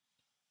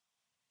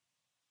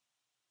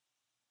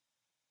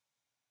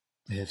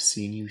I have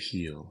seen you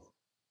heal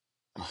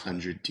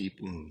 100 deep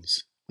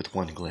wounds with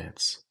one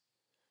glance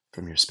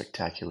from your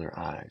spectacular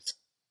eyes,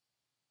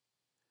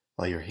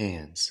 while your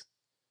hands,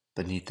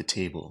 beneath the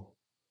table,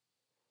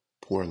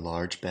 pour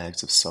large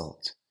bags of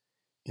salt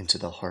into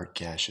the heart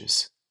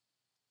gashes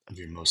of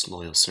your most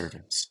loyal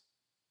servants.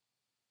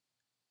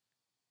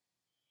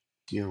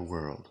 Dear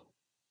world,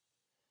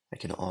 I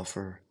can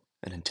offer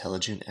an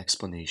intelligent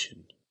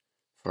explanation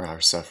for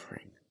our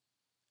suffering,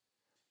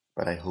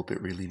 but I hope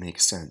it really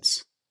makes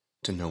sense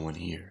to no one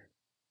here.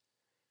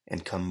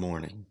 And come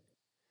morning,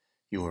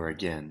 you are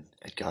again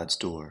at God's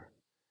door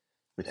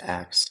with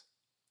axe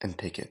and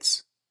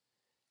pickets,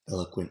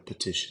 eloquent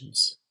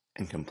petitions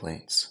and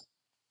complaints.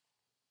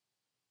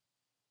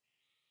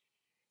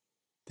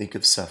 Think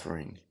of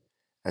suffering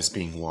as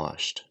being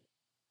washed,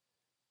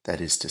 that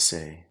is to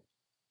say,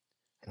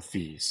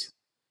 Hafiz,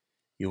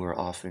 you are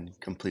often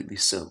completely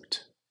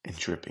soaked and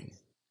dripping.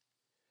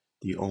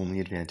 The only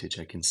advantage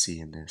I can see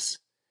in this,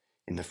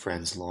 in the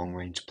friend's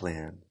long-range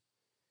plan,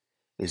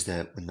 is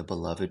that when the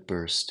beloved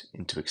burst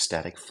into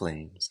ecstatic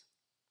flames,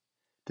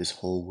 this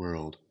whole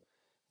world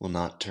will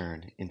not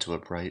turn into a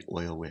bright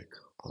oil wick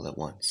all at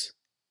once.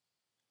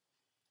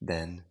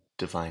 Then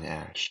divine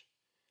ash,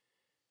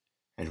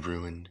 and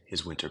ruin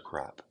his winter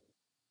crop.